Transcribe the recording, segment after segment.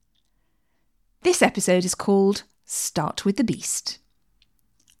This episode is called Start with the Beast.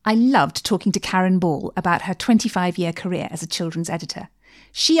 I loved talking to Karen Ball about her 25-year career as a children's editor.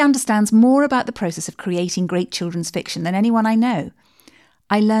 She understands more about the process of creating great children's fiction than anyone I know.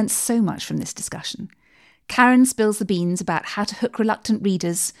 I learned so much from this discussion. Karen spills the beans about how to hook reluctant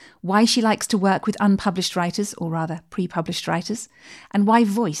readers, why she likes to work with unpublished writers, or rather pre-published writers, and why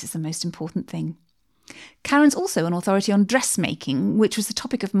voice is the most important thing. Karen's also an authority on dressmaking, which was the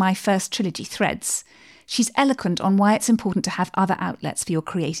topic of my first trilogy, Threads. She's eloquent on why it's important to have other outlets for your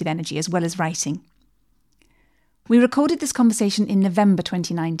creative energy as well as writing. We recorded this conversation in November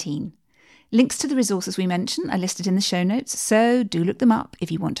 2019. Links to the resources we mention are listed in the show notes, so do look them up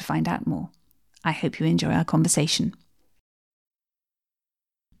if you want to find out more. I hope you enjoy our conversation.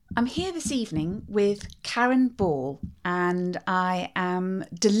 I'm here this evening with Karen Ball, and I am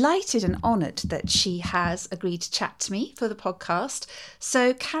delighted and honoured that she has agreed to chat to me for the podcast.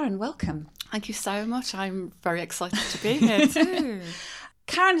 So, Karen, welcome. Thank you so much. I'm very excited to be here too.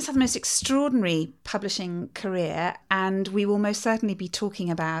 Karen has had the most extraordinary publishing career, and we will most certainly be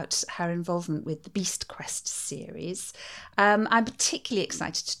talking about her involvement with the Beast Quest series. I'm particularly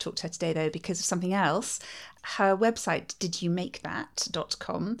excited to talk to her today, though, because of something else. Her website,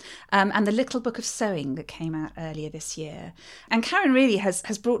 didyoumakethat.com, and the Little Book of Sewing that came out earlier this year. And Karen really has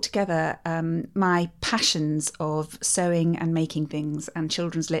brought together my passions of sewing and making things and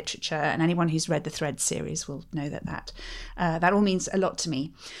children's literature, and anyone who's read the Threads series will know that all means a lot to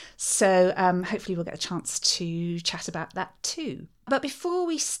me. So hopefully we'll get a chance to chat about that too. But before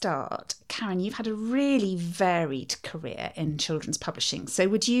we start, Karen, you've had a really varied career in children's publishing. So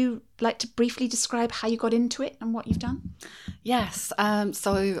would you like to briefly describe how you got into it and what you've done? Yes.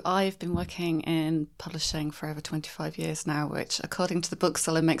 So I've been working in publishing for over 25 years now, which, according to the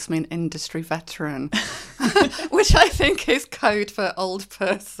bookseller, makes me an industry veteran, which I think is code for old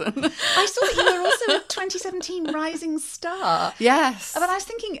person. I saw that you were also a 2017 Rising Star. Yes. But I was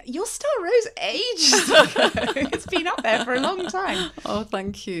thinking, your star rose ages ago. It's been up there for a long time. Oh,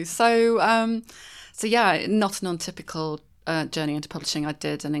 thank you. So yeah, not an untypical journey into publishing. I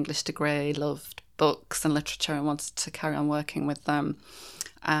did an English degree, loved books and literature, and wanted to carry on working with them.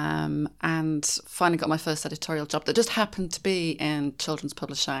 And finally got my first editorial job that just happened to be in children's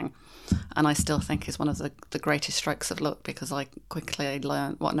publishing. And I still think is one of the greatest strokes of luck, because I quickly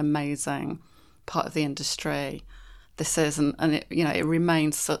learned what an amazing part of the industry this is, and it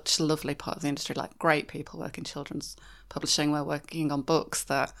remains such a lovely part of the industry. Like, great people work in children's publishing. We're working on books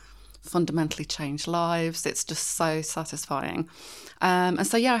that fundamentally change lives. It's just so satisfying. And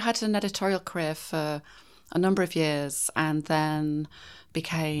so, yeah, I had an editorial career for a number of years, and then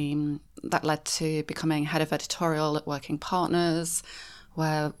that led to becoming head of editorial at Working Partners,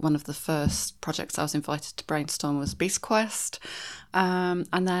 where one of the first projects I was invited to brainstorm was Beast Quest. And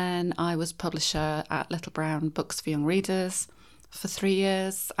then I was publisher at Little Brown Books for Young Readers for 3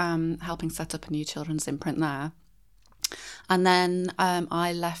 years, helping set up a new children's imprint there. And then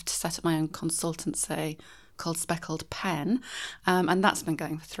I left to set up my own consultancy called Speckled Pen, and that's been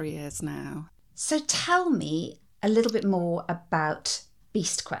going for 3 years now. So tell me a little bit more about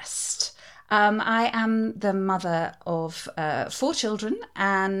Beast Quest. I am the mother of 4 children,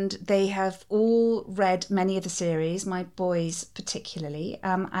 and they have all read many of the series, my boys particularly.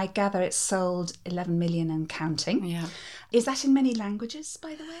 I gather it's sold 11 million and counting. Yeah. Is that in many languages,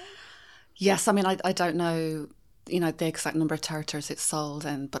 by the way? Yes, I mean, I don't know, the exact number of territories it's sold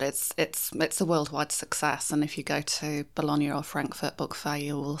in, but it's a worldwide success. And if you go to Bologna or Frankfurt Book Fair,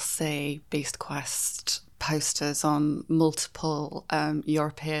 you will see Beast Quest posters on multiple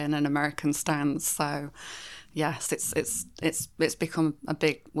European and American stands. So yes, it's become a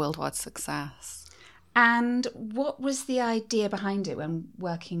big worldwide success. And what was the idea behind it when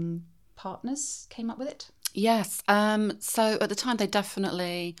Working Partners came up with it? Yes, so at the time they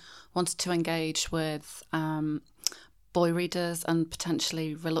definitely wanted to engage with boy readers and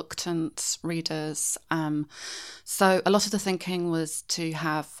potentially reluctant readers. So a lot of the thinking was to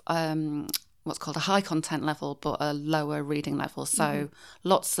have what's called a high content level, but a lower reading level. So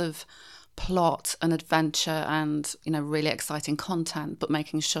lots of plot and adventure and, really exciting content, but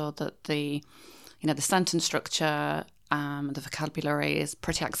making sure that the sentence structure, the vocabulary is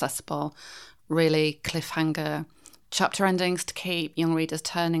pretty accessible, really cliffhanger chapter endings to keep young readers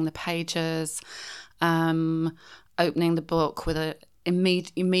turning the pages, opening the book with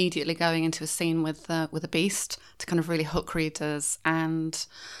immediately going into a scene with a beast to kind of really hook readers, and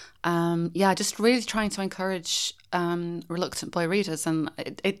just really trying to encourage reluctant boy readers, and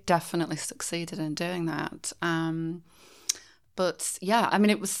it definitely succeeded in doing that. But yeah, I mean,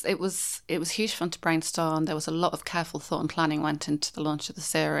 it was huge fun to brainstorm. There was a lot of careful thought and planning went into the launch of the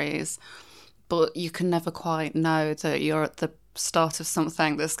series, but you can never quite know that you're at the start of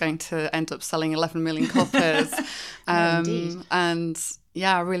something that's going to end up selling 11 million copies. Indeed. And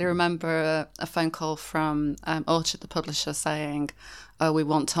yeah, I really remember a phone call from Orchard, the publisher, saying, "Oh, we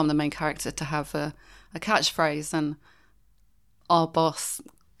want Tom, the main character, to have a catchphrase." And our boss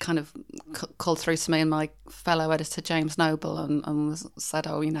kind of called through to me and my fellow editor, James Noble, and said,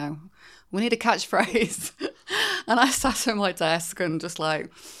 "Oh, you know, we need a catchphrase." And I sat at my desk and just like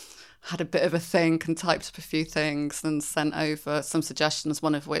had a bit of a think and typed up a few things and sent over some suggestions,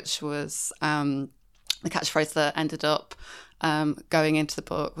 one of which was the catchphrase that ended up going into the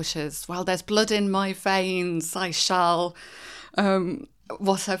book, which is, "While there's blood in my veins, I shall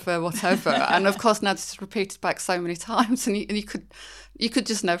whatever." And of course now this is repeated back so many times, and you could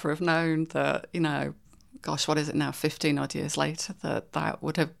just never have known that, you know, gosh, what is it now, 15 odd years later, that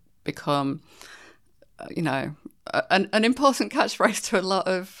would have become, you know, an important catchphrase to a lot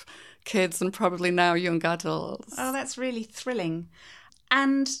of kids and probably now young adults. Oh, that's really thrilling.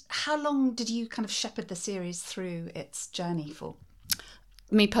 And how long did you kind of shepherd the series through its journey for?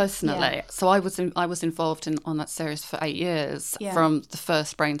 Me personally, so I was involved on that series for 8 years, from the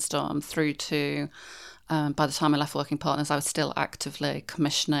first brainstorm through to by the time I left Working Partners, I was still actively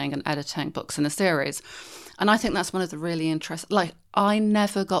commissioning and editing books in the series. And I think that's one of the really interesting, like, I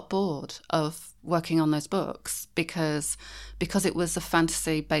never got bored of working on those books because it was a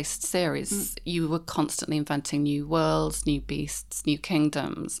fantasy-based series. You were constantly inventing new worlds, new beasts, new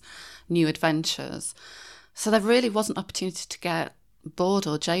kingdoms, new adventures. So there really wasn't opportunity to get bored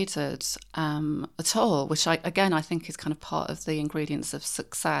or jaded at all, which I think is kind of part of the ingredients of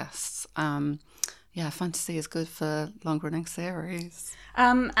success. Fantasy is good for long-running series.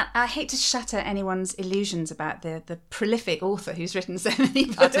 I hate to shatter anyone's illusions about the prolific author who's written so many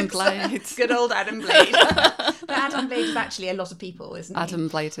books. Adam Blade. Good old Adam Blade. But Adam Blade is actually a lot of people, isn't he? Adam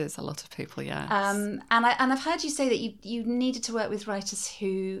Blade is a lot of people, yes. And I've heard you say that you needed to work with writers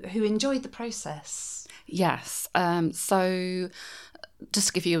who enjoyed the process. Yes. So just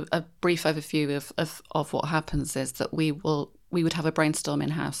to give you a brief overview of what happens is that we would have a brainstorm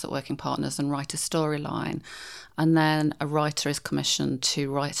in-house at Working Partners and write a storyline, and then a writer is commissioned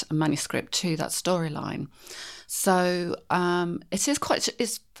to write a manuscript to that storyline. So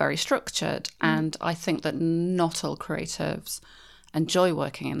it's very structured, and I think that not all creatives enjoy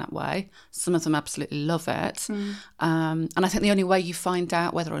working in that way. Some of them absolutely love it, and I think the only way you find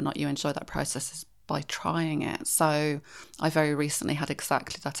out whether or not you enjoy that process is by trying it. So I very recently had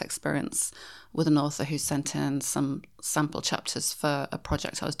exactly that experience with an author who sent in some sample chapters for a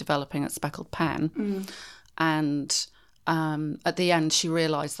project I was developing at Speckled Pen. And at the end, she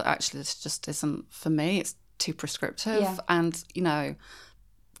realised that actually this just isn't for me. It's too prescriptive. Yeah. And, you know,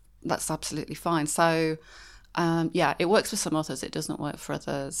 that's absolutely fine. So, it works for some authors. It doesn't work for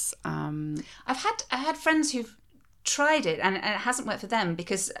others. I've had friends who've tried it and it hasn't worked for them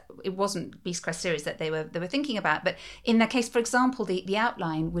because it wasn't Beast Quest series that they were thinking about. But in their case, for example, the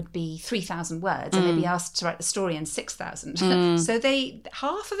outline would be 3,000 words and they'd be asked to write the story in 6,000. So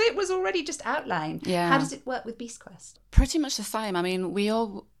half of it was already just outline. Yeah. How does it work with Beast Quest? Pretty much the same. I mean,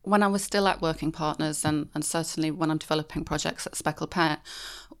 when I was still at Working Partners and certainly when I'm developing projects at Speckled Pen,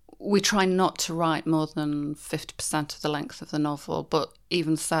 we try not to write more than 50% of the length of the novel. But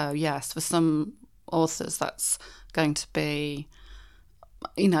even so, yes, for some authors that's going to be,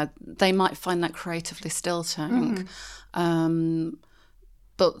 you know, they might find that creatively stilting.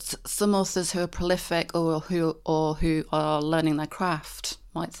 But some authors who are prolific or who are learning their craft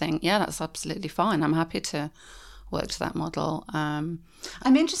might think, yeah, that's absolutely fine. I'm happy to work to that model.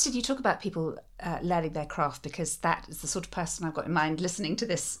 I'm interested, you talk about people learning their craft because that is the sort of person I've got in mind listening to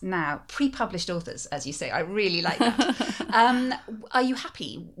this now. Pre-published authors, as you say, I really like that.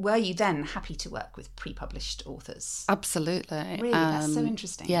 Were you then happy to work with pre-published authors? Absolutely. Really, that's so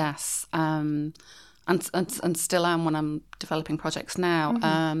interesting. Yes. And still am when I'm developing projects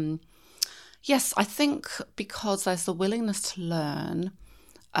now. Yes, I think because there's the willingness to learn.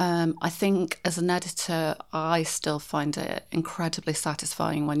 I think as an editor, I still find it incredibly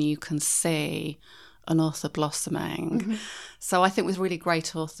satisfying when you can see an author blossoming. So I think with really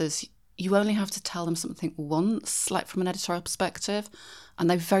great authors, you only have to tell them something once, like from an editorial perspective, and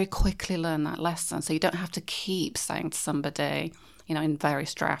they very quickly learn that lesson. So you don't have to keep saying to somebody, you know, in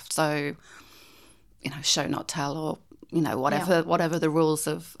various drafts, so, you know, show not tell, or, you know, whatever the rules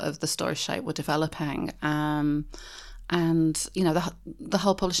of the story shape we're developing. And, you know, the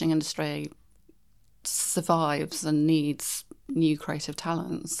whole publishing industry survives and needs new creative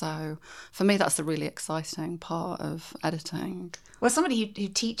talent. So for me, that's a really exciting part of editing. Well, somebody who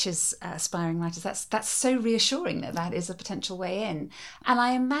teaches aspiring writers, that's so reassuring that is a potential way in. And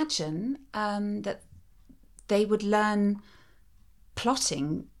I imagine that they would learn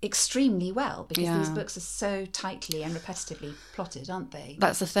plotting extremely well, because these books are so tightly and repetitively plotted, aren't they?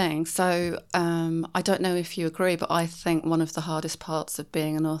 That's the thing. So I don't know if you agree, but I think one of the hardest parts of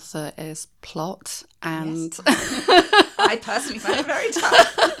being an author is plot. And I personally find it very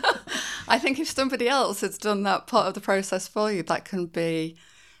tough. I think if somebody else has done that part of the process for you, that can be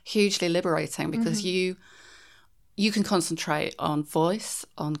hugely liberating, because you can concentrate on voice,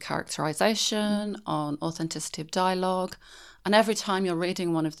 on characterization, on authenticity of dialogue. And every time you're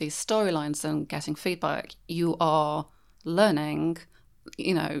reading one of these storylines and getting feedback, you are learning,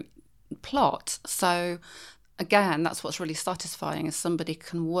 plot. So again, that's what's really satisfying, is somebody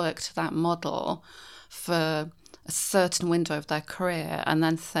can work to that model for a certain window of their career and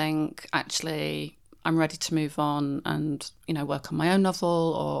then think, actually, I'm ready to move on and, work on my own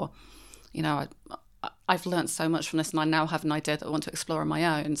novel, or, I've learned so much from this and I now have an idea that I want to explore on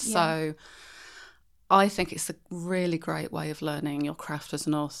my own. Yeah. So I think it's a really great way of learning your craft as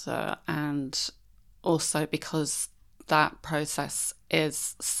an author, and also because that process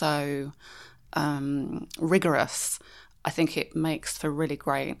is so rigorous, I think it makes for really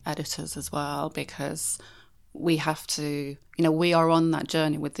great editors as well, because we have to, we are on that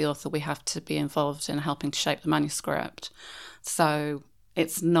journey with the author. We have to be involved in helping to shape the manuscript. So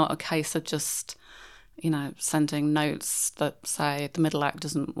it's not a case of just sending notes that say the middle act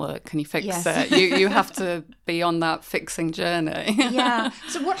doesn't work, can you fix it? You have to be on that fixing journey. Yeah.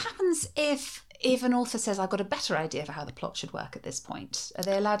 So what happens if an author says, I've got a better idea for how the plot should work at this point? Are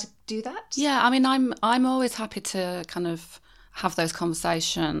they allowed to do that? Yeah, I mean, I'm always happy to kind of have those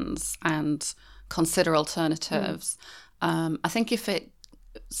conversations and consider alternatives. I think if it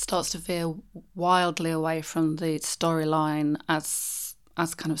starts to veer wildly away from the storyline as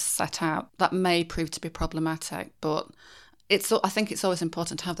kind of set out, that may prove to be problematic. But I think it's always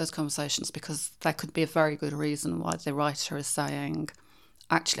important to have those conversations, because there could be a very good reason why the writer is saying,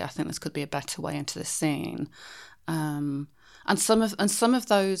 actually, I think this could be a better way into this scene. And some of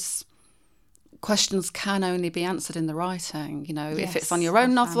those questions can only be answered in the writing, if it's on your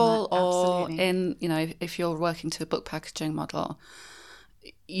own novel, or in, if you're working to a book packaging model.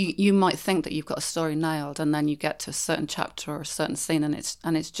 You might think that you've got a story nailed, and then you get to a certain chapter or a certain scene and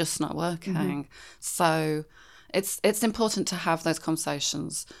it's just not working. So it's important to have those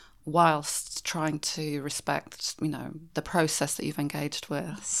conversations whilst trying to respect, the process that you've engaged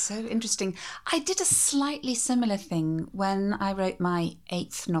with. So interesting. I did a slightly similar thing when I wrote my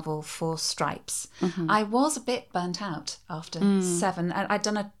 8th novel for Stripes. I was a bit burnt out after 7. I'd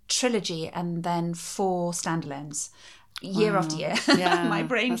done a trilogy and then 4 standalones. Year after year. Yeah, my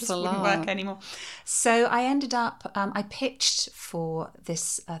brain just wouldn't work anymore. So I ended up, I pitched for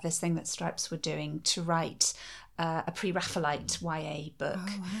this thing that Stripes were doing to write a pre-Raphaelite YA book.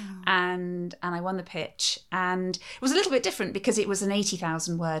 And I won the pitch. And it was a little bit different because it was an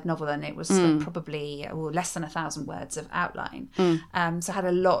 80,000 word novel, and it was probably less than 1,000 words of outline. So I had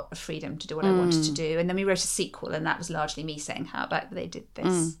a lot of freedom to do what I wanted to do. And then we wrote a sequel, and that was largely me saying, how about they did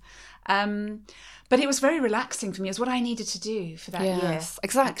this? But it was very relaxing for me. It was what I needed to do for that year. Yes,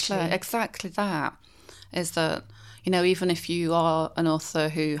 exactly. Actually. Exactly that. Is that, even if you are an author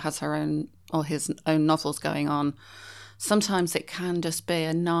who has her own or his own novels going on, sometimes it can just be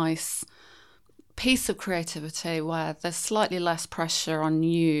a nice piece of creativity where there's slightly less pressure on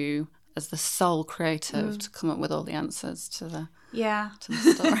you as the sole creative to come up with all the answers to the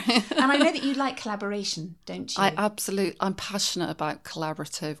story. And I know that you like collaboration, don't you? I'm passionate about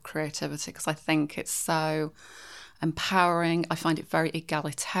collaborative creativity, because I think it's so empowering. I find it very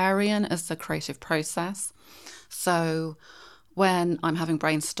egalitarian as the creative process. So when I'm having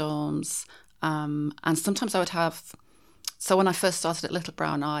brainstorms, and sometimes I would have... So when I first started at Little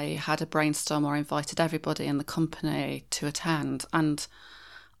Brown, I had a brainstorm where I invited everybody in the company to attend. And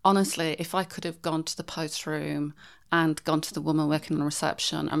honestly, if I could have gone to the post room and gone to the woman working on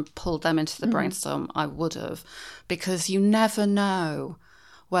reception and pulled them into the brainstorm, I would have, because you never know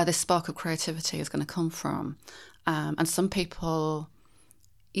where this spark of creativity is going to come from. And some people,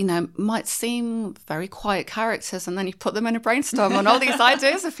 might seem very quiet characters, and then you put them in a brainstorm and all these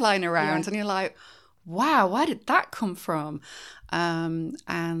ideas are flying around and you're like, wow, where did that come from?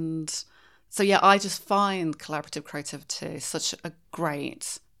 And so, I just find collaborative creativity such a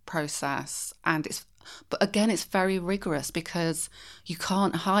great process, and But again, it's very rigorous because you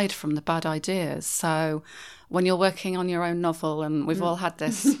can't hide from the bad ideas. So when you're working on your own novel, and we've all had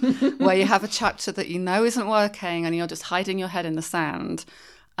this, where you have a chapter that you know isn't working and you're just hiding your head in the sand,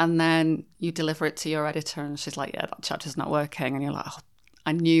 and then you deliver it to your editor and she's like, yeah, that chapter's not working. And you're like, oh,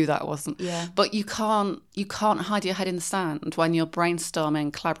 I knew that wasn't. Yeah. But you can't hide your head in the sand when you're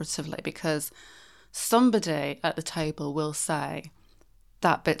brainstorming collaboratively, because somebody at the table will say,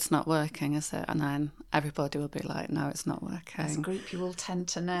 that bit's not working, is it? And then everybody will be like, no, it's not working. As a group, you all tend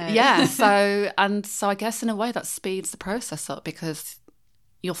to know. Yeah. So I guess in a way that speeds the process up, because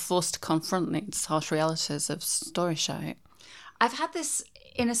you're forced to confront these harsh realities of story shape. I've had this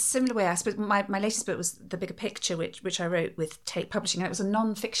in a similar way. I suppose my latest book was The Bigger Picture, which I wrote with Tate Publishing. And it was a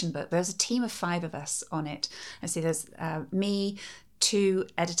non-fiction book. There was a team of 5 of us on it. I see there's me, 2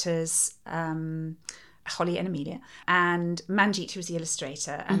 editors, Holly and Amelia, and Manjeet, who was the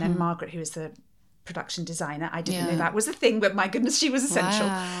illustrator, and then Margaret, who was the production designer. I didn't know that was a thing, but my goodness, she was essential.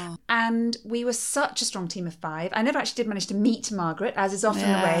 Wow. And we were such a strong team of 5. I never actually did manage to meet Margaret, as is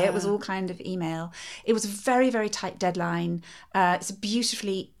often the way. It was all kind of email. It was a very, very tight deadline. It's a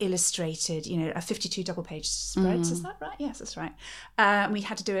beautifully illustrated, a 52 double-page spreads. Is that right? Yes, that's right. We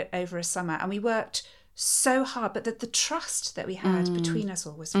had to do it over a summer, and we worked so hard, but the trust that we had between us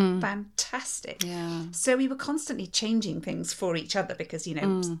all was fantastic. Yeah. So we were constantly changing things for each other because,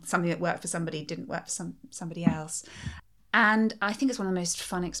 something that worked for somebody didn't work for somebody else. And I think it's one of the most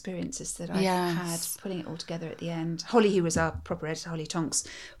fun experiences that I've had, putting it all together at the end. Holly, who was our proper editor, Holly Tonks,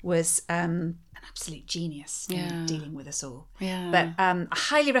 was an absolute genius in dealing with us all. Yeah. But I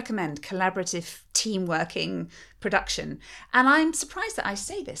highly recommend collaborative team working production. And I'm surprised that I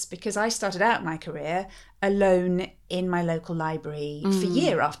say this, because I started out my career alone in my local library for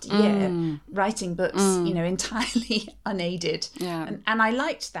year after year, writing books, entirely unaided. Yeah. And I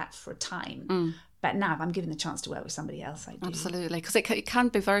liked that for a time. But now if I'm given the chance to work with somebody else, I do. Absolutely, because it can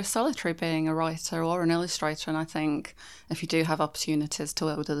be very solitary being a writer or an illustrator. And I think if you do have opportunities to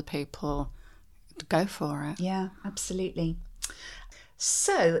work with other people, go for it. Yeah, absolutely.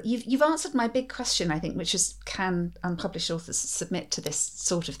 So you've answered my big question, I think, which is, can unpublished authors submit to this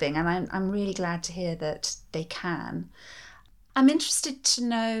sort of thing? And I'm really glad to hear that they can. I'm interested to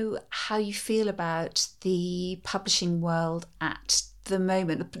know how you feel about the publishing world at the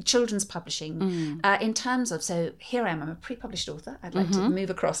moment, the children's publishing, in terms of, so here I am, I'm a pre-published author. I'd like to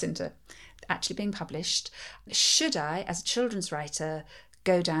move across into actually being published. Should I, as a children's writer,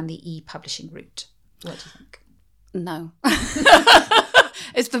 go down the e-publishing route? What do you think? No.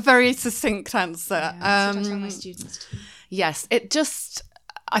 It's the very succinct answer. Yeah, that's what I tell my students too. Yes,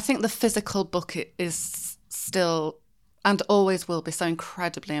 I think the physical book is still and always will be so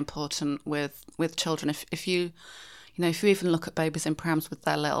incredibly important with children. If you even look at babies in prams with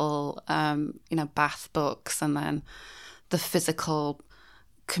their little, bath books, and then the physical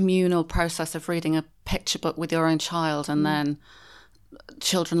communal process of reading a picture book with your own child, and then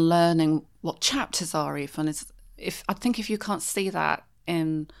children learning what chapters are even, I think if you can't see that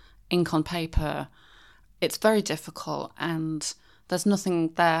in ink on paper, it's very difficult, and there's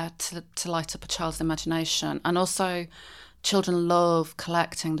nothing there to light up a child's imagination. And also, children love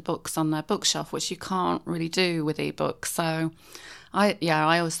collecting the books on their bookshelf, which you can't really do with ebooks. So, I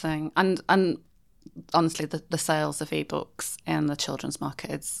always think, and honestly, the sales of ebooks in the children's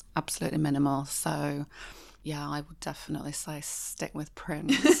market is absolutely minimal. So, yeah, I would definitely say stick with print.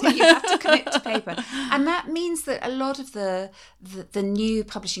 You have to commit to paper, and that means that a lot of the new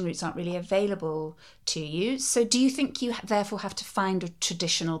publishing routes aren't really available to you. So, do you think you therefore have to find a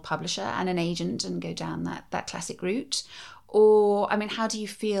traditional publisher and an agent and go down that classic route? Or, I mean, how do you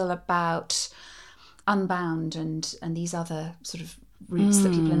feel about Unbound and these other sort of routes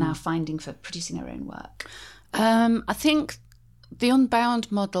that people are now finding for producing their own work? I think the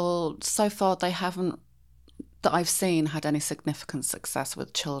Unbound model, so far, they haven't, that I've seen, had any significant success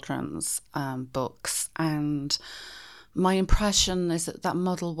with children's books. And my impression is that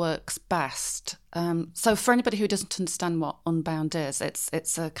model works best. So for anybody who doesn't understand what Unbound is, it's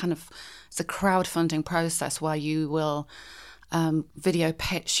a crowdfunding process where you will video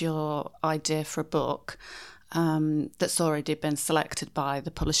pitch your idea for a book that's already been selected by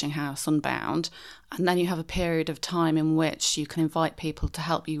the publishing house Unbound, and then you have a period of time in which you can invite people to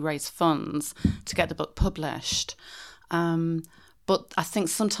help you raise funds to get the book published. But I think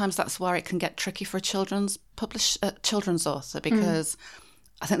sometimes that's where it can get tricky for a children's author, because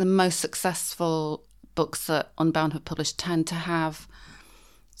I think the most successful books that Unbound have published tend to have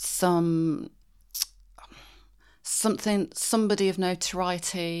somebody of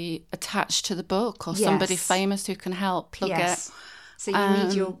notoriety attached to the book, or somebody famous who can help plug it. So you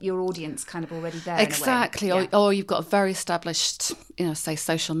need your audience kind of already there. Exactly. In a way. Or you've got a very established, say,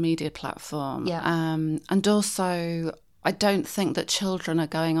 social media platform. Yeah. And also, I don't think that children are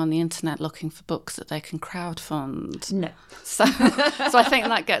going on the internet looking for books that they can crowdfund. No. So I think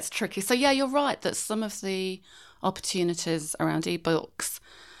that gets tricky. So, yeah, you're right that some of the opportunities around ebooks,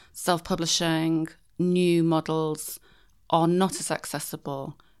 self-publishing, new models are not as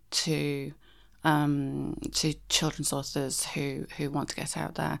accessible to children's authors who want to get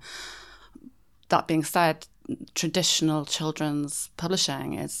out there. That being said, traditional children's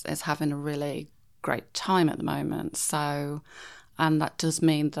publishing is having a really great time at the moment. So, and that does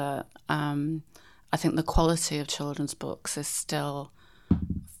mean that I think the quality of children's books is still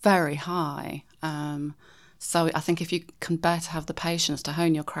very high. So I think if you can bear to have the patience to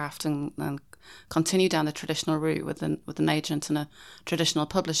hone your craft and continue down the traditional route with an agent and a traditional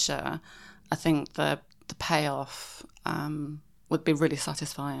publisher, I think the payoff would be really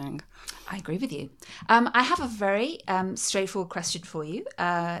satisfying. I agree with you. I have a very straightforward question for you.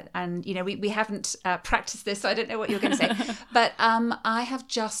 And, we haven't practiced this, so I don't know what you're going to say. But I have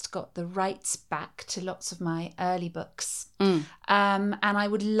just got the rights back to lots of my early books. And I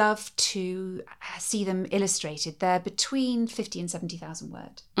would love to see them illustrated. They're between 50 and 70,000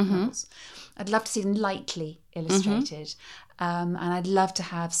 word novels. I'd love to see them lightly illustrated. And I'd love to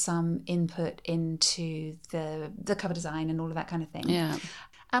have some input into the cover design and all of that kind of thing. Yeah.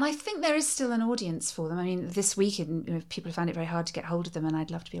 And I think there is still an audience for them. I mean, this week, people have found it very hard to get hold of them, and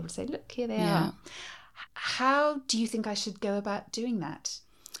I'd love to be able to say, look, here they are. How do you think I should go about doing that?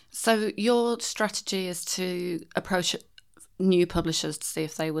 So your strategy is to approach new publishers to see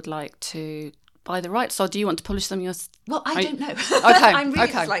if they would like to buy the rights, or do you want to publish them yourself? Well, I don't know. Okay. I'm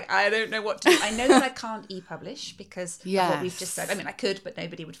really I don't know what to do. I know that I can't e-publish because of what we've just said. I mean, I could, but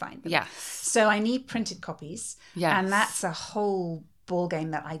nobody would find them. Yes. So I need printed copies. Yes. And that's a whole ball game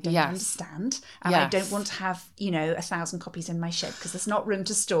that I don't understand. And I don't want to have, 1,000 copies in my shed because there's not room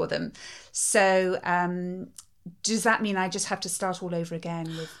to store them. So does that mean I just have to start all over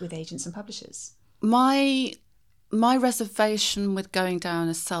again with agents and publishers? My reservation with going down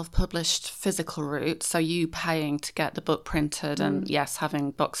a self-published physical route, so you paying to get the book printed and, yes,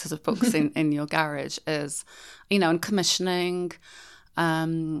 having boxes of books in your garage is, and commissioning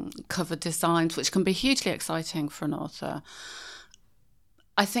cover designs, which can be hugely exciting for an author.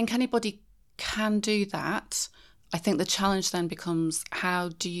 I think anybody can do that. I think the challenge then becomes, how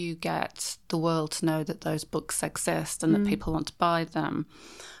do you get the world to know that those books exist and that people want to buy them?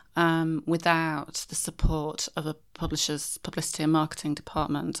 Without the support of a publisher's publicity and marketing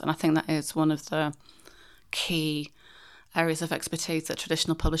department. And I think that is one of the key areas of expertise that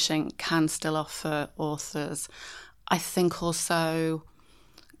traditional publishing can still offer authors. I think also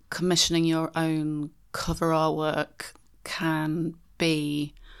commissioning your own cover artwork can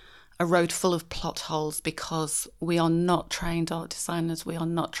be a road full of plot holes because we are not trained art designers, we are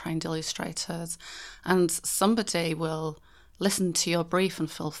not trained illustrators, and somebody will listen to your brief and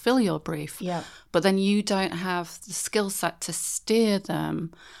fulfill your brief, but then you don't have the skill set to steer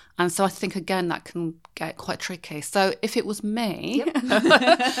them. And so I think, again, that can get quite tricky. So if it was me,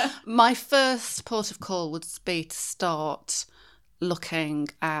 my first port of call would be to start looking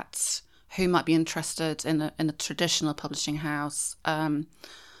at who might be interested in a traditional publishing house,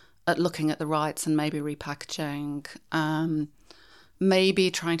 at looking at the rights and maybe repackaging, maybe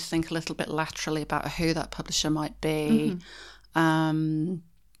trying to think a little bit laterally about who that publisher might be. And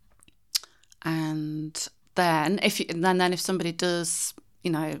then if somebody does,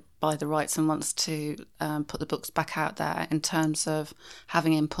 buy the rights and wants to put the books back out there in terms of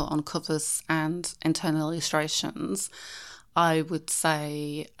having input on covers and internal illustrations, I would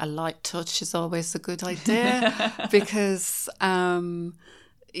say a light touch is always a good idea because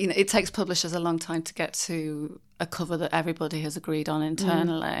it takes publishers a long time to get to a cover that everybody has agreed on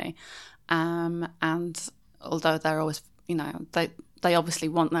internally. And although they're always, they obviously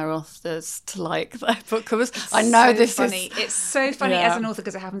want their authors to like their book covers. I know so this funny. is... It's so funny as an author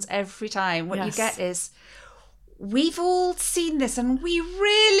because it happens every time. What you get is, we've all seen this and we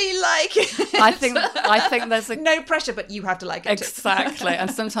really like it. I think there's no pressure, but you have to like it exactly.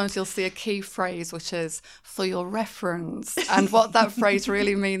 And sometimes you'll see a key phrase which is for your reference, and what that phrase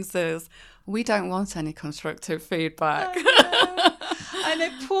really means is, we don't want any constructive feedback. I know,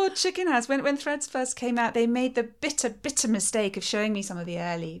 poor Chicken House. When Threads first came out, they made the bitter mistake of showing me some of the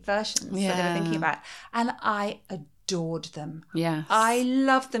early versions that they were thinking about, and I adored them. Yes. I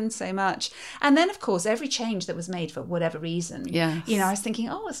loved them so much. And then, of course, every change that was made for whatever reason, I was thinking,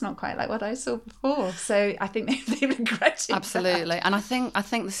 it's not quite like what I saw before. So I think they regretted absolutely. that. And I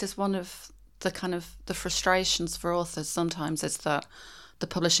think this is one of the frustrations for authors sometimes is that the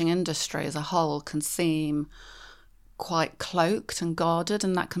publishing industry as a whole can seem quite cloaked and guarded,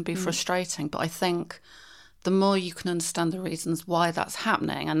 and that can be frustrating. But I think the more you can understand the reasons why that's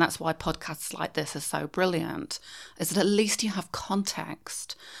happening, and that's why podcasts like this are so brilliant, is that at least you have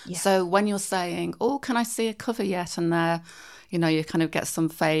context. Yeah. So when you're saying, oh, can I see a cover yet? And there, you kind of get some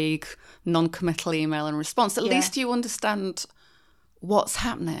vague, non-committal email and response. At least you understand what's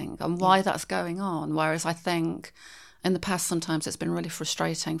happening and why that's going on. Whereas I think in the past, sometimes it's been really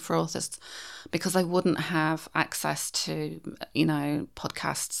frustrating for authors because they wouldn't have access to,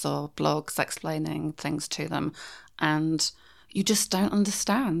 podcasts or blogs explaining things to them. And you just don't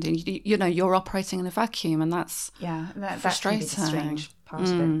understand. And, you're operating in a vacuum, and that's frustrating. That can be the strange part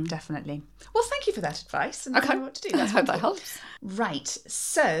of it, definitely. Well, thank you for that advice. And I know what to do. I hope that helps. Right.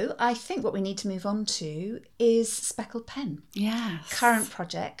 So I think what we need to move on to is Speckled Pen. Yes. Current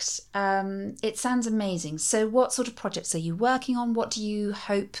project. It sounds amazing. So what sort of projects are you working on? What do you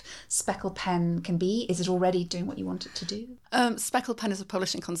hope Speckled Pen can be? Is it already doing what you want it to do? Speckled Pen is a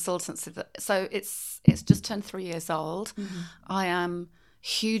publishing consultancy. So it's just turned 3 years old. Mm-hmm. I am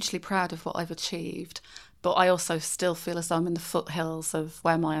hugely proud of what I've achieved, but I also still feel as though I'm in the foothills of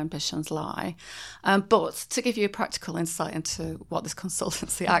where my ambitions lie. But to give you a practical insight into what this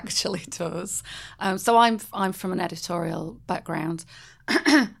consultancy actually does, so I'm from an editorial background,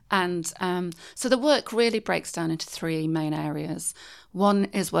 and so the work really breaks down into 3 main areas. One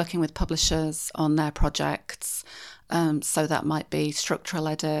is working with publishers on their projects. So that might be structural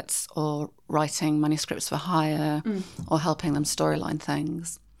edits or writing manuscripts for hire or helping them storyline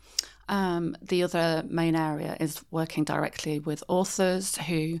things. The other main area is working directly with authors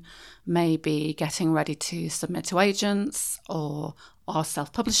who may be getting ready to submit to agents or are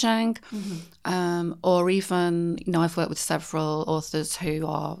self-publishing, or even, I've worked with several authors who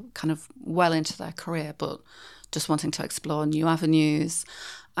are kind of well into their career but just wanting to explore new avenues.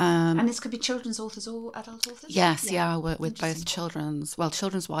 And this could be children's authors or adult authors? Yes, I work with both children's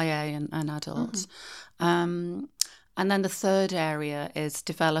YA and adult. And then the third area is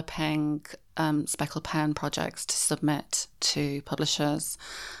developing Speckled Pen projects to submit to publishers.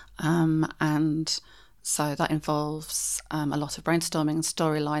 And so that involves a lot of brainstorming and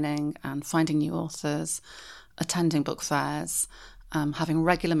storylining and finding new authors, attending book fairs, having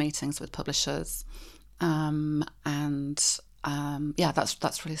regular meetings with publishers.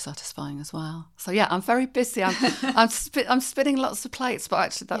 That's really satisfying as well. So I'm very busy. I'm spinning lots of plates, but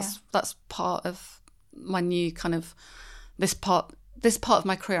actually that's part of my new kind of this part of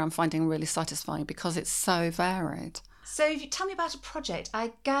my career I'm finding really satisfying because it's so varied. So if you tell me about a project,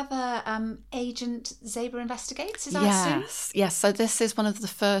 I gather Agent Zebra Investigates, is that soon? Yes. So this is one of the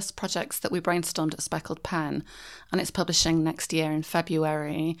first projects that we brainstormed at Speckled Pen, and it's publishing next year in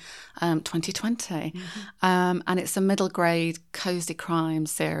February 2020. And it's a middle grade cosy crime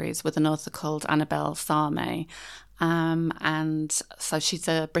series with an author called Annabelle Sami. And so she's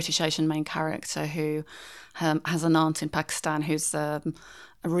a British Asian main character who has an aunt in Pakistan who's a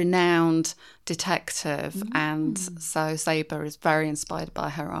renowned detective, and so Zeba is very inspired by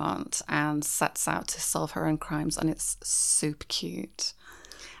her aunt and sets out to solve her own crimes, and it's super cute.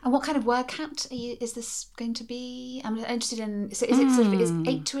 And what kind of word count is this going to be? I'm interested in. So is it sort of is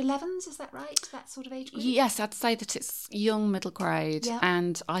 8 to 11s? Is that right? That sort of age group? Yes, I'd say that it's young middle grade,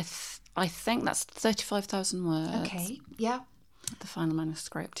 and I think that's 35,000 words. Okay, yeah. The final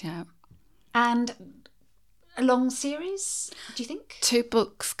manuscript, yeah. And a long series, do you think? 2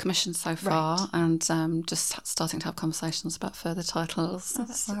 books commissioned so far, and just starting to have conversations about further titles. Oh,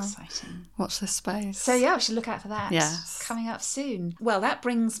 that's exciting. Watch this space. So we should look out for that. Yes. Coming up soon. Well, that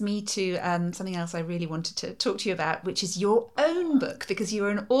brings me to something else I really wanted to talk to you about, which is your own book, because you're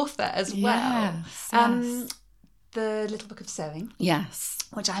an author as well. Yes. The Little Book of Sewing. Yes.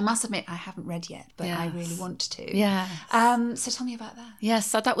 Which I must admit I haven't read yet, but I really want to. Yeah. So tell me about that. Yes,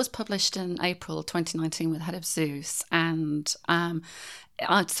 so that was published in April 2019 with Head of Zeus. And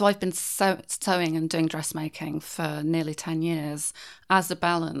so I've been sewing and doing dressmaking for nearly 10 years as a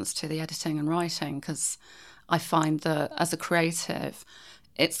balance to the editing and writing, because I find that as a creative,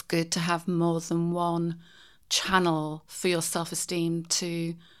 it's good to have more than one channel for your self-esteem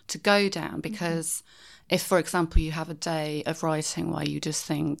to go down, because if, for example, you have a day of writing where you just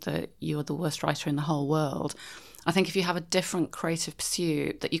think that you're the worst writer in the whole world, I think if you have a different creative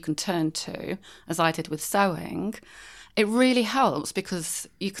pursuit that you can turn to, as I did with sewing, it really helps, because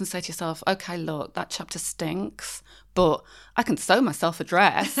you can say to yourself, okay, look, that chapter stinks, but I can sew myself a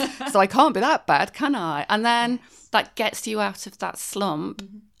dress, so I can't be that bad, can I? And then that gets you out of that slump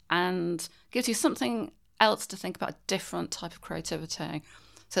and gives you something else to think about, a different type of creativity.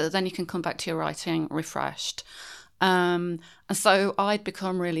 so that then you can come back to your writing refreshed. And so I'd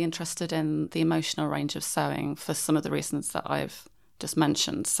become really interested in the emotional range of sewing for some of the reasons that I've just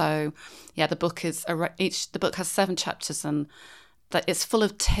mentioned. So, yeah, the book has 7 chapters, and that it's full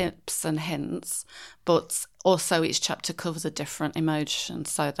of tips and hints, but also each chapter covers a different emotion.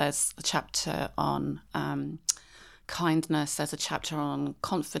 So there's a chapter on kindness, there's a chapter on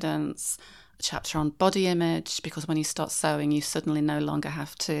confidence, a chapter on body image, because when you start sewing, you suddenly no longer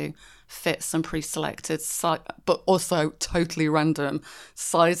have to fit some pre-selected, but also totally random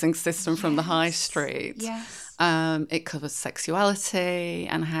sizing system from the high street. Yes. It covers sexuality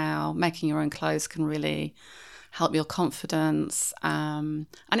and how making your own clothes can really help your confidence, and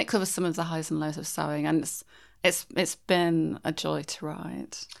it covers some of the highs and lows of sewing, and it's been a joy to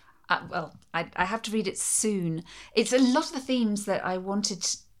write. I have to read it soon. It's a lot of the themes that I wanted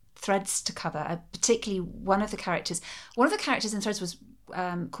Threads to cover, particularly one of the characters in Threads was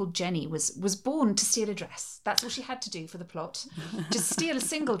called Jenny, was born to steal a dress. That's all she had to do for the plot, just steal a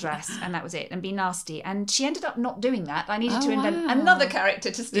single dress, and that was it, and be nasty. And she ended up not doing that. I needed to invent another character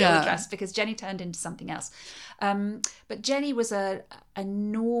to steal the dress, because Jenny turned into something else. But Jenny was a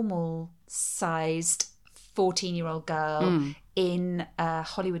normal sized 14-year-old girl in a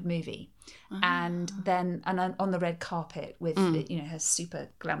Hollywood movie. And then on the red carpet with her super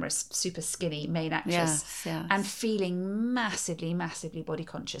glamorous, super skinny main actress, and feeling massively, massively body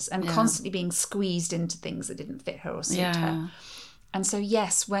conscious, and constantly being squeezed into things that didn't fit her or suit her. And so,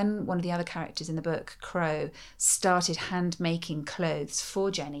 yes, when one of the other characters in the book, Crow, started hand making clothes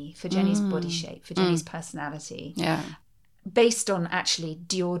for Jenny's body shape, for Jenny's personality, based on actually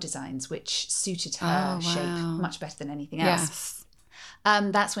Dior designs, which suited her shape much better than anything else.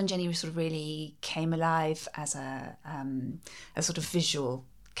 That's when Jenny sort of really came alive as a sort of visual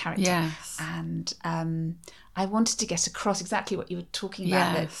character. Yes. And I wanted to get across exactly what you were talking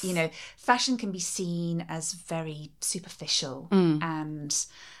about, that, fashion can be seen as very superficial and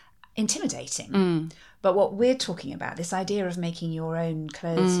intimidating. But what we're talking about, this idea of making your own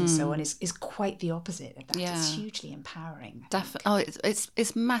clothes and so on, is quite the opposite of that. It's hugely empowering. Definitely. Oh,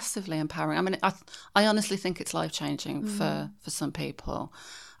 it's massively empowering. I mean, I honestly think it's life-changing for some people.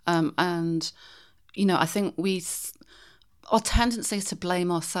 And, I think our tendency is to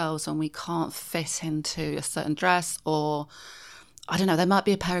blame ourselves when we can't fit into a certain dress, or I don't know, there might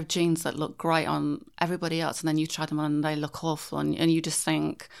be a pair of jeans that look great on everybody else, and then you try them on and they look awful, and you just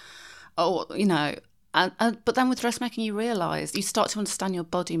think, but then with dressmaking, you start to understand your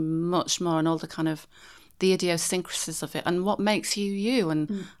body much more, and all the kind of the idiosyncrasies of it, and what makes you you,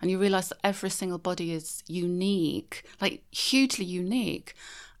 and you realise that every single body is unique, like hugely unique,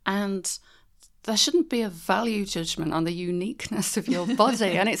 and there shouldn't be a value judgment on the uniqueness of your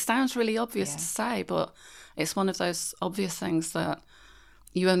body. And it sounds really obvious to say, but it's one of those obvious things that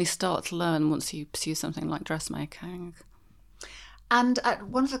you only start to learn once you pursue something like dressmaking. And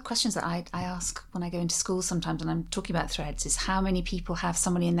one of the questions that I ask when I go into schools sometimes, and I'm talking about Threads, is how many people have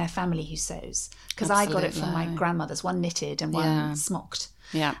somebody in their family who sews? Because I got it from my grandmother's, one knitted and one smocked.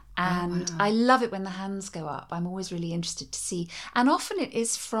 Yeah. And I love it when the hands go up. I'm always really interested to see. And often it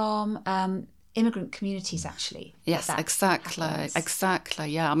is from immigrant communities, actually. Yes, exactly.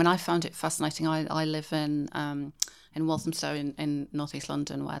 Yeah. I mean, I found it fascinating. I live in Walthamstow in northeast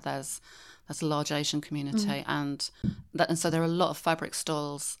London, where there's a large Asian community, and so there are a lot of fabric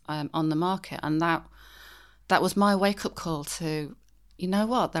stalls on the market, and that was my wake-up call to, you know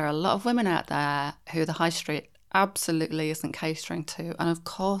what, there are a lot of women out there who the high street absolutely isn't catering to, and of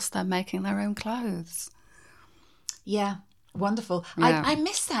course they're making their own clothes. Yeah. Wonderful. Yeah. I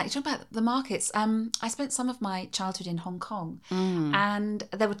miss that. You talk about the markets. I spent some of my childhood in Hong Kong, and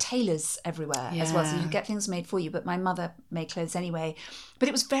there were tailors everywhere as well. So you could get things made for you, but my mother made clothes anyway. But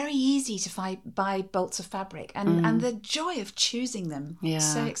it was very easy to buy bolts of fabric, and the joy of choosing them. Yeah.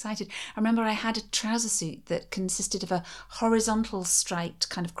 So excited. I remember I had a trouser suit that consisted of a horizontal striped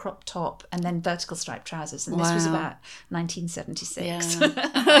kind of crop top and then vertical striped trousers. And this was about 1976. Yeah.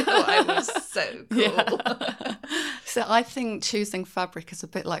 I thought I was so cool. Yeah. So I think choosing fabric is a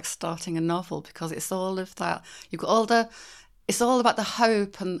bit like starting a novel, because it's all of that. You've got it's all about the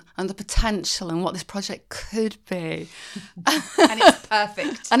hope and the potential and what this project could be. And it's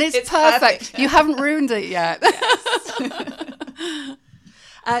perfect. And it's perfect. You haven't ruined it yet. Yes.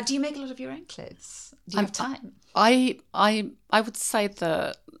 Do you make a lot of your own clothes? Do you have time? I would say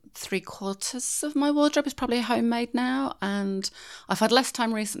that 3/4 of my wardrobe is probably homemade now, and I've had less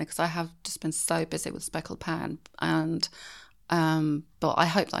time recently because I have just been so busy with Speckled Pan, and But I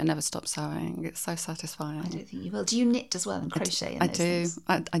hope that I never stop sewing. It's so satisfying. I don't think you will. Do you knit as well and crochet? I do.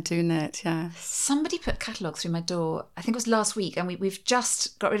 I do knit, yeah. Somebody put a catalogue through my door, I think it was last week, and we've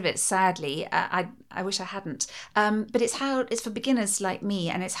just got rid of it, sadly. I wish I hadn't. But it's for beginners like me,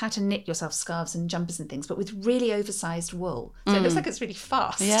 and it's how to knit yourself scarves and jumpers and things, but with really oversized wool. So it looks like it's really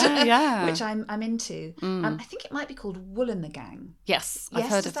fast. Yeah. Which I'm into. I think it might be called Wool and the Gang. Yes, I've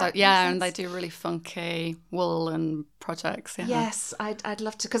heard of that. Yeah, and they do really funky wool and projects. Yeah. Yes, I'd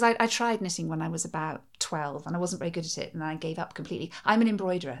love to, because I tried knitting when I was about 12 and I wasn't very good at it and I gave up completely. I'm an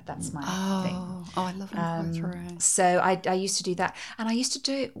embroiderer, that's my thing. Oh, I love embroidery. So I used to do that, and I used to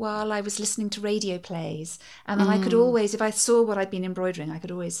do it while I was listening to radio plays, and then I could always, if I saw what I'd been embroidering, I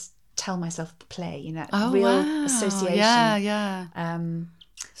could always tell myself the play, real association. Yeah.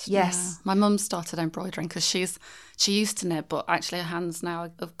 Yes. Yeah. My mum started embroidering because she used to knit, but actually her hands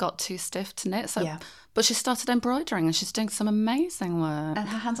now have got too stiff to knit. So, but she started embroidering and she's doing some amazing work. And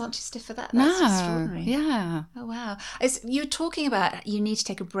her hands aren't too stiff for that? That's extraordinary. Yeah. Oh, wow. You were talking about you need to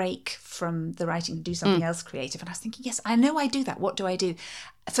take a break from the writing and do something else creative. And I was thinking, yes, I know I do that. What do I do?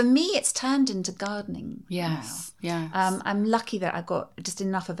 For me, it's turned into gardening. Yes, now. yes. I'm lucky that I've got just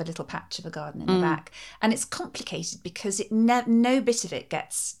enough of a little patch of a garden in the back. And it's complicated because no bit of it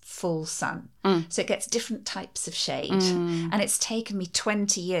gets full sun. So it gets different types of shade. And it's taken me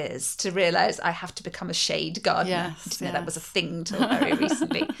 20 years to realise I have to become a shade gardener. I didn't know that was a thing till very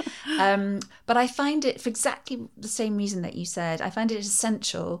recently. But I find it, for exactly the same reason that you said, I find it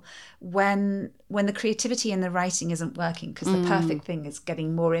essential when the creativity in the writing isn't working, because the perfect thing is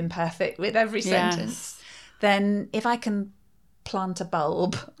getting more imperfect with every sentence. Then if I can plant a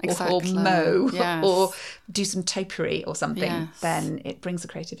bulb or mow or do some topiary or something, then it brings the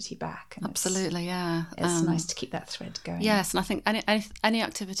creativity back. And absolutely, it's nice to keep that thread going. Yes, and I think any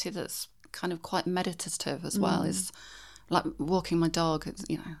activity that's kind of quite meditative as well is like walking my dog,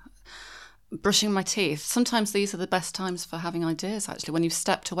 brushing my teeth. Sometimes these are the best times for having ideas, actually, when you've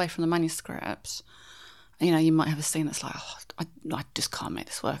stepped away from the manuscript. You might have a scene that's like, I just can't make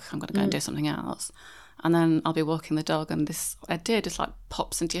this work. I'm going to go and do something else. And then I'll be walking the dog and this idea just like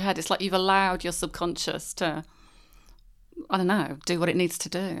pops into your head. It's like you've allowed your subconscious to, I don't know, do what it needs to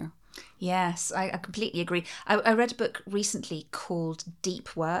do. Yes, I completely agree. I read a book recently called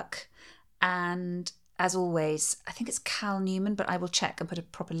Deep Work, and as always, I think it's Cal Newman, but I will check and put a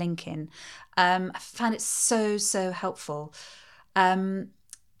proper link in. I found it so, so helpful.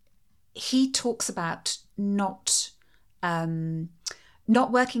 He talks about not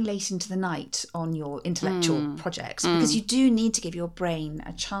working late into the night on your intellectual projects, because you do need to give your brain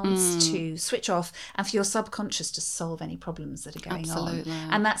a chance to switch off and for your subconscious to solve any problems that are going on.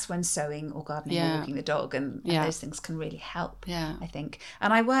 And that's when sewing or gardening or walking the dog and those things can really help, I think.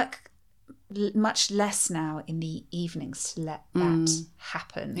 And I work much less now in the evenings to let that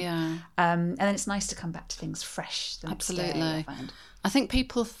happen. And then it's nice to come back to things fresh the next day, I find. I think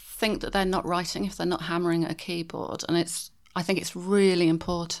people think that they're not writing if they're not hammering at a keyboard, and I think it's really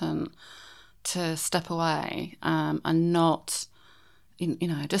important to step away and not,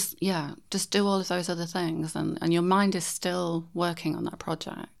 just do all of those other things, and your mind is still working on that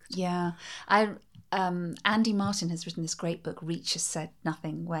project. Yeah, Andy Martin has written this great book, Reach Has Said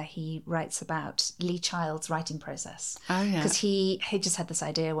Nothing, where he writes about Lee Child's writing process. Oh, yeah. Because he just had this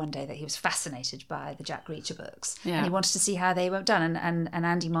idea one day that he was fascinated by the Jack Reacher books. Yeah. And he wanted to see how they were done. And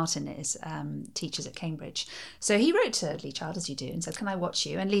Andy Martin teaches at Cambridge. So he wrote to Lee Child, as you do, and said, can I watch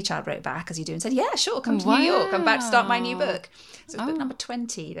you? And Lee Child wrote back, as you do, and said, yeah, sure, come to New York. I'm about to start my new book. So it's book number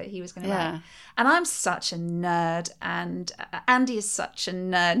 20 that he was going to write. And I'm such a nerd, and Andy is such a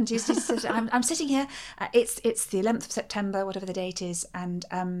nerd. And he said, I'm sitting here. It's the 11th of September, whatever the date is, and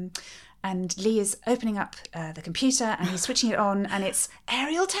Lee is opening up the computer and he's switching it on, and it's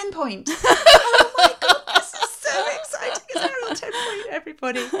Arial 10 point. Oh my God, this is so exciting! It's Arial 10 point,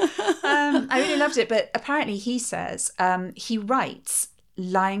 everybody. I really loved it, but apparently he says he writes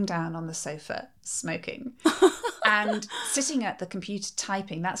lying down on the sofa smoking. And sitting at the computer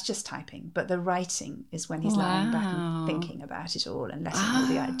typing, that's just typing. But the writing is when he's lying back and thinking about it all and letting all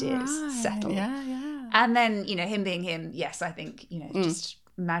the ideas settle. Yeah. And then, him being him, yes, I think, just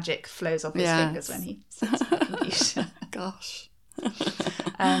magic flows off his fingers when he sits at the computer. Gosh.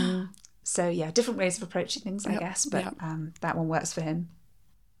 So, yeah, different ways of approaching things, I guess. But that one works for him.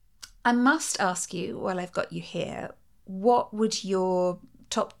 I must ask you, while I've got you here, what would your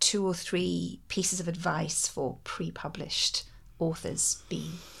top 2 or 3 pieces of advice for pre-published authors be,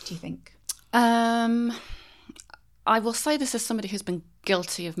 do you think? I will say this as somebody who's been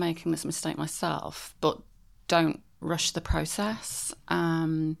guilty of making this mistake myself, but don't rush the process.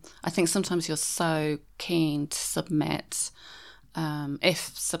 I think sometimes you're so keen to submit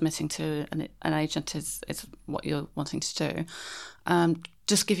if submitting to an agent is what you're wanting to do,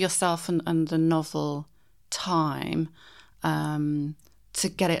 just give yourself and the novel time to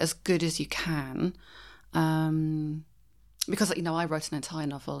get it as good as you can. Because, I wrote an entire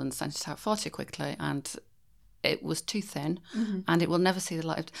novel and sent it out far too quickly, and it was too thin, and it will never see the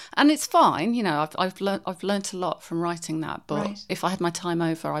light. And it's fine, I've learned a lot from writing that. But if I had my time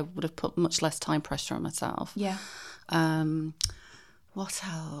over, I would have put much less time pressure on myself. Yeah. What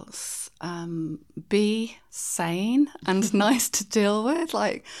else? Be sane and nice to deal with.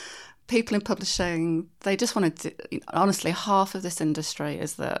 Like, people in publishing, they just want to. Honestly, half of this industry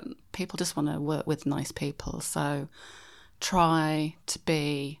is that people just want to work with nice people. So try to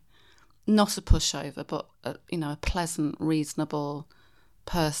be not a pushover, but a pleasant, reasonable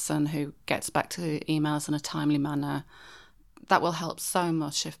person who gets back to emails in a timely manner. That will help so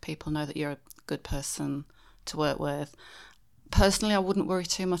much if people know that you're a good person to work with. Personally, I wouldn't worry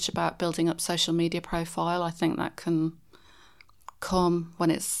too much about building up social media profile. I think that can come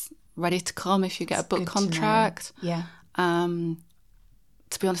when it's ready to come if you get a book contract. Yeah. To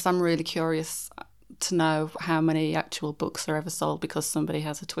be honest, I'm really curious to know how many actual books are ever sold because somebody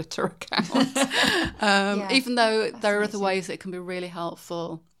has a Twitter account. Even though there are other ways that it can be really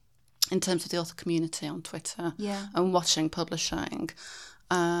helpful in terms of the author community on Twitter and watching publishing.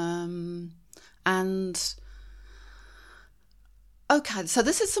 And okay, so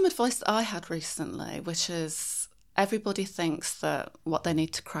this is some advice that I had recently, which is everybody thinks that what they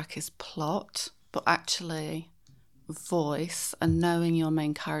need to crack is plot, but actually voice and knowing your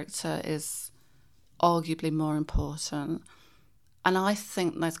main character is arguably more important. And I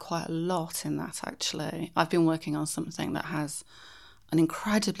think there's quite a lot in that, actually. I've been working on something that has an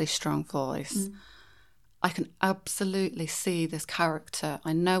incredibly strong voice. I can absolutely see this character.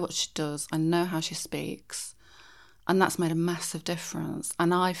 I know what she does. I know how she speaks. And that's made a massive difference.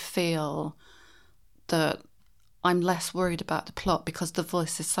 And I feel that I'm less worried about the plot because the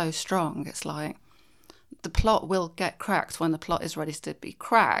voice is so strong. It's like the plot will get cracked when the plot is ready to be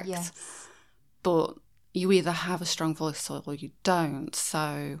cracked. Yes. But you either have a strong voice or you don't.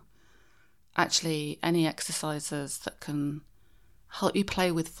 So actually any exercises that can help you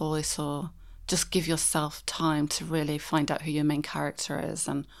play with voice or just give yourself time to really find out who your main character is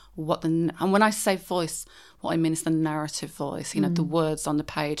and and when I say voice, what I mean is the narrative voice, the words on the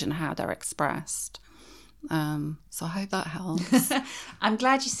page and how they're expressed. So I hope that helps. I'm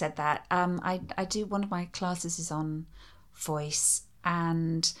glad you said that. I do, one of my classes is on voice,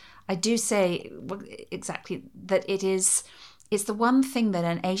 and I do say exactly that it's the one thing that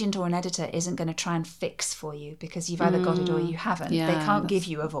an agent or an editor isn't going to try and fix for you because you've either got it or you haven't. Yeah, they can't give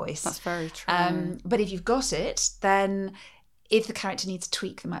you a voice. That's very true. But if you've got it, then if the character needs a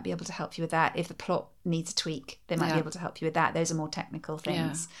tweak, they might be able to help you with that. If the plot needs a tweak, they might be able to help you with that. Those are more technical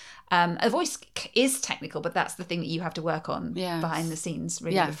things. A voice is technical, but that's the thing that you have to work on behind the scenes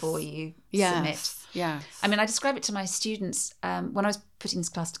really before you submit. Yeah. I mean, I describe it to my students when I was putting this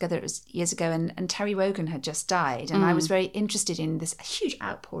class together. It was years ago, and Terry Wogan had just died, and I was very interested in this huge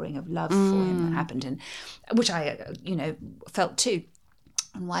outpouring of love for him that happened, and which I, felt too.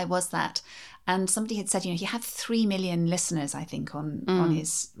 And why was that? And somebody had said, he had 3 million listeners, I think, on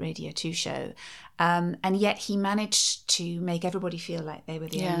his Radio 2 show. And yet he managed to make everybody feel like they were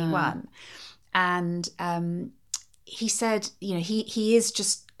the only one. And he said, he is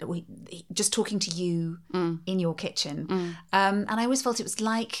just talking to you in your kitchen. And I always felt it was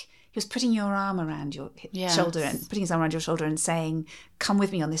like he was putting your arm around your shoulder and putting his arm around your shoulder and saying, come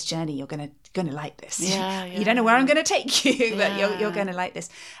with me on this journey. You're going to like this. You don't know where I'm going to take you, but you're going to like this.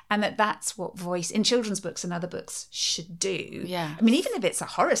 And that's what voice in children's books and other books should do. Yeah. I mean, even if it's a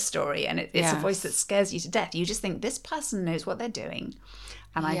horror story and it's a voice that scares you to death, you just think this person knows what they're doing.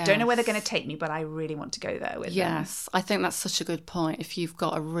 And I don't know where they're going to take me, but I really want to go there with them. Yes, I think that's such a good point. If you've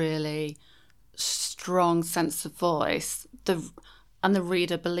got a really strong sense of voice, and the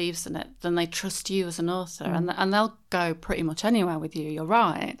reader believes in it, then they trust you as an author, and they'll go pretty much anywhere with you. You're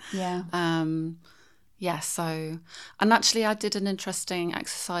right. Yeah. So, and actually I did an interesting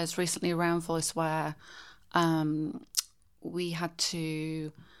exercise recently around voice where we had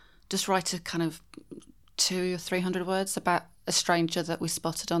to just write a kind of 200 or 300 words about a stranger that we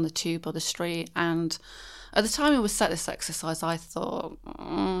spotted on the tube or the street. And at the time we set this exercise, I thought,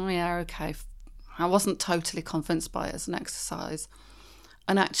 okay. I wasn't totally convinced by it as an exercise.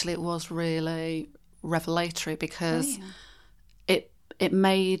 And actually it was really revelatory because it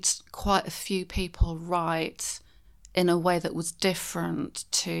made quite a few people write in a way that was different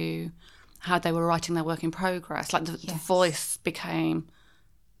to how they were writing their work in progress. Like the voice became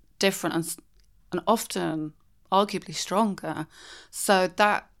different. And often arguably stronger. So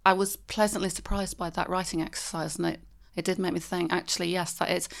that I was pleasantly surprised by that writing exercise, and it did make me think, actually, yes,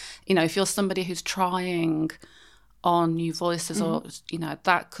 that is, if you're somebody who's trying on new voices, or,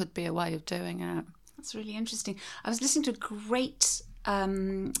 that could be a way of doing it. That's really interesting. I was listening to a great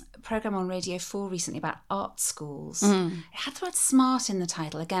program on Radio 4 recently about art schools. It had the word smart in the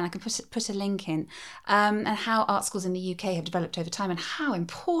title. Again, I can put a link in. And how art schools in the UK have developed over time and how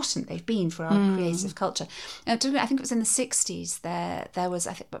important they've been for our creative culture. I think it was in the 60s. There was,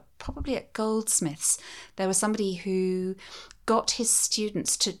 I think, probably at Goldsmiths, there was somebody who got his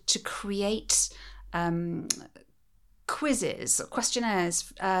students to create quizzes,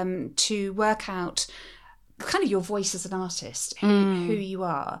 questionnaires, to work out kind of your voice as an artist, who you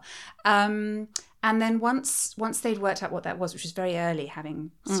are. And then once they'd worked out what that was, which was very early,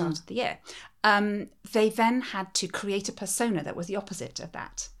 having started the year, they then had to create a persona that was the opposite of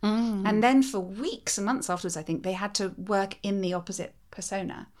that. And then for weeks and months afterwards, I think, they had to work in the opposite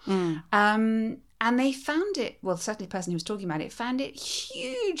persona. And they found it, well, certainly the person who was talking about it, found it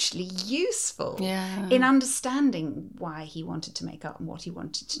hugely useful in understanding why he wanted to make art and what he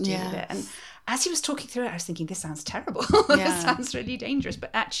wanted to do with it. And as he was talking through it, I was thinking, this sounds terrible. This sounds really dangerous. But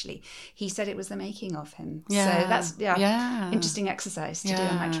actually, he said it was the making of him. So that's interesting exercise to do.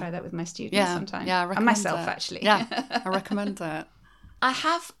 I might try that with my students sometime. Yeah, I recommend and myself, it. actually. Yeah, I recommend it. I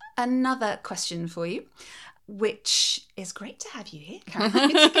have another question for you, which is great to have you here,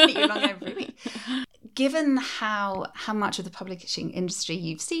 Caroline. It's going to get you along every week. Given how much of the publishing industry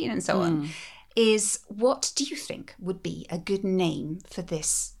you've seen and so on, what do you think would be a good name for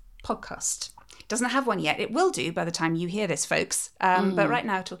this podcast? It doesn't have one yet. It will do by the time you hear this, folks. But right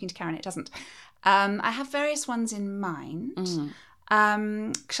now, talking to Karen, it doesn't. I have various ones in mind.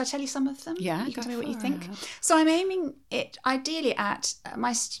 Shall I tell you some of them? Yeah, you can tell me what you think. So I'm aiming it ideally at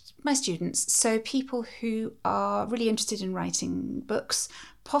my students, so people who are really interested in writing books,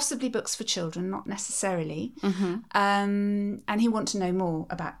 possibly books for children, not necessarily, and who want to know more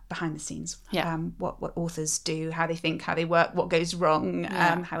about behind the scenes, what authors do, how they think, how they work, what goes wrong,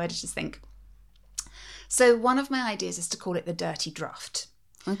 how editors think. So one of my ideas is to call it the dirty draft,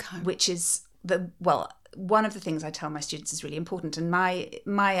 which is one of the things I tell my students is really important, and my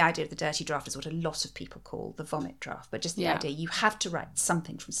idea of the dirty draft is what a lot of people call the vomit draft, but just the idea you have to write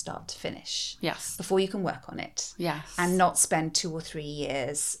something from start to finish before you can work on it, and not spend 2 or 3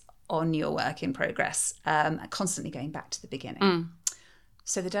 years on your work in progress, constantly going back to the beginning.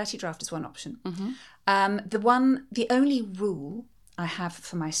 So the dirty draft is one option. The only rule I have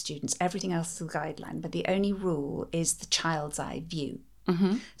for my students, everything else is a guideline, but the only rule is the child's eye view.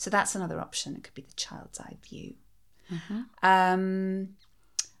 So that's another option. It could be the child's eye view.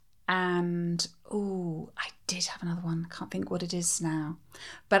 And I did have another one. I can't think what it is now.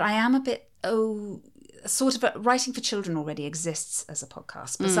 But I am a bit writing for children already exists as a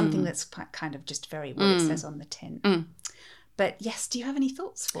podcast, but something that's kind of just very what it says on the tin. But yes, do you have any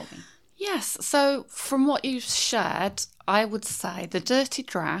thoughts for me? Yes. So from what you've shared, I would say the dirty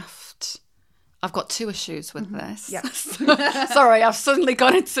draft. I've got 2 issues with this. Sorry, I've suddenly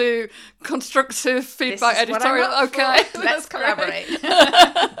gone into constructive feedback editorial. Okay, let's collaborate.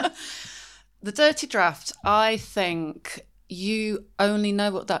 The dirty draft, I think you only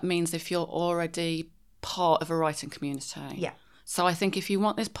know what that means if you're already part of a writing community. So I think if you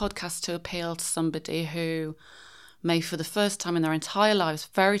want this podcast to appeal to somebody who may for the first time in their entire lives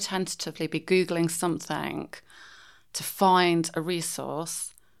very tentatively be Googling something to find a resource,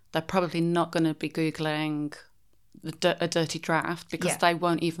 they're probably not going to be Googling a dirty draft because they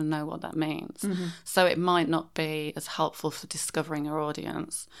won't even know what that means. So it might not be as helpful for discovering your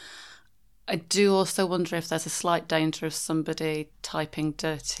audience. I do also wonder if there's a slight danger of somebody typing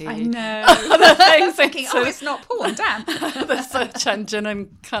dirty other things thinking, it's not porn, damn. The search engine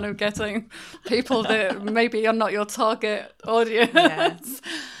and kind of getting people that maybe are not your target audience.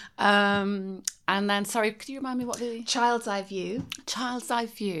 And then, sorry, could you remind me what the... Child's eye view. Child's eye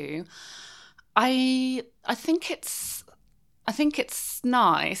view. I think it's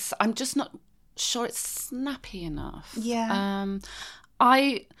nice. I'm just not sure it's snappy enough.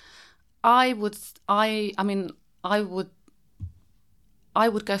 I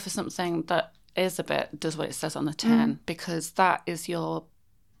would go for something that is does what it says on the tin, because that is your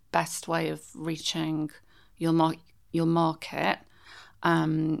best way of reaching your market.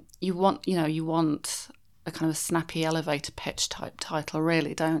 You want a kind of a snappy elevator pitch type title,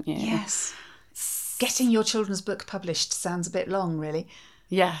 really, don't you? Yes. Getting your children's book published sounds a bit long, really.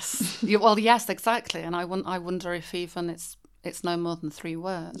 Yes. Well, yes, exactly. And I wonder if even it's no more than 3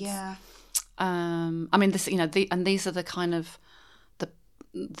 words. Yeah. I mean, this, and these are the kind of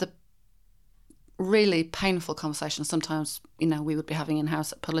the really painful conversations sometimes, we would be having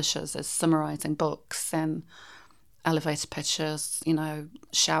in-house at publishers is summarising books and elevator pitches,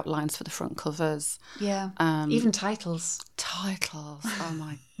 shout lines for the front covers. Yeah. Even titles. Titles. Oh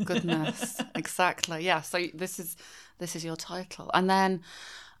my goodness. Exactly. Yeah. So this is your title. And then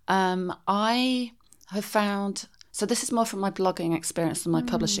I have found, so this is more from my blogging experience than my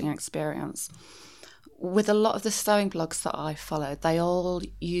publishing experience. With a lot of the sewing blogs that I follow, they all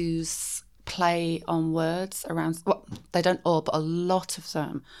use play on words around, well, they don't all, but a lot of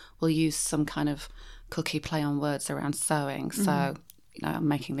them will use some kind of cookie play on words around sewing. So, I'm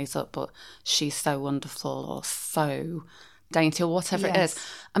making these up, but she's so wonderful or so dainty or whatever it is.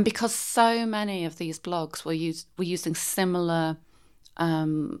 And because so many of these blogs were using similar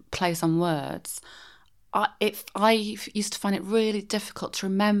plays on words, I used to find it really difficult to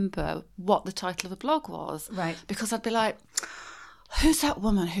remember what the title of a blog was. Right. Because I'd be like, who's that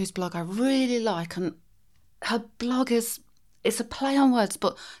woman whose blog I really like? And her blog it's a play on words,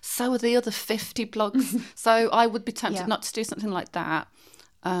 but so are the other 50 blogs. So I would be tempted not to do something like that.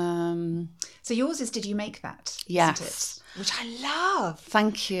 So yours is Did You Make That? Yes. Isn't it? Which I love.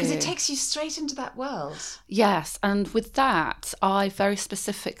 Thank you. Because it takes you straight into that world. Yes. And with that, I very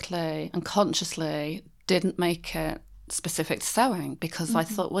specifically and consciously didn't make it specific to sewing because I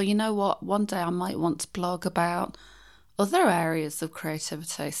thought, well, you know what? One day I might want to blog about other areas of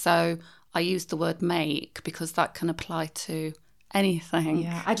creativity. So I used the word make because that can apply to anything.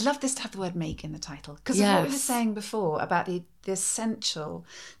 Yeah, I'd love this to have the word make in the title because of what we were saying before about the essential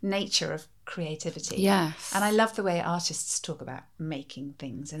nature of creativity. Yes. And I love the way artists talk about making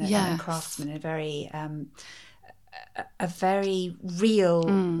things and craftsmen in a very real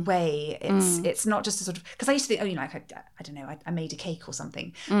way. It's not just a sort of, because I used to think, I don't know, I made a cake or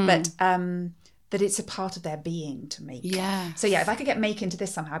something, but that it's a part of their being to make. Yeah. So if I could get make into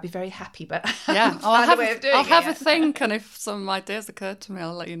this somehow, I'd be very happy. But I'll have a think, and if some ideas occur to me,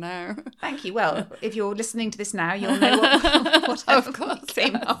 I'll let you know. Thank you. Well, if you're listening to this now, you'll know what I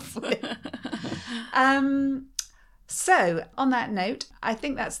came up with. So on that note, I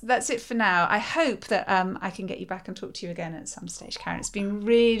think that's it for now. I hope that I can get you back and talk to you again at some stage, Karen. It's been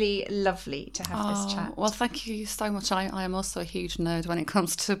really lovely to have this chat. Well, thank you so much. I am also a huge nerd when it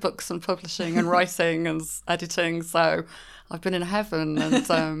comes to books and publishing and writing and editing. So I've been in heaven,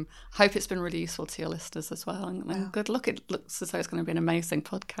 and hope it's been really useful to your listeners as well. And good luck. It looks as though it's going to be an amazing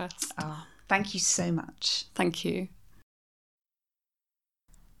podcast. Oh, thank you so much. Thank you.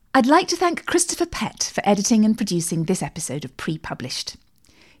 I'd like to thank Christopher Pett for editing and producing this episode of Pre-Published.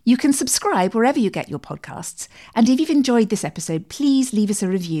 You can subscribe wherever you get your podcasts, and if you've enjoyed this episode, please leave us a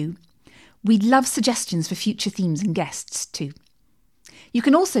review. We'd love suggestions for future themes and guests too. You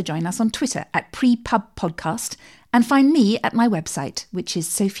can also join us on Twitter at PrePubPodcast and find me at my website, which is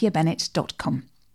sophiabennett.com.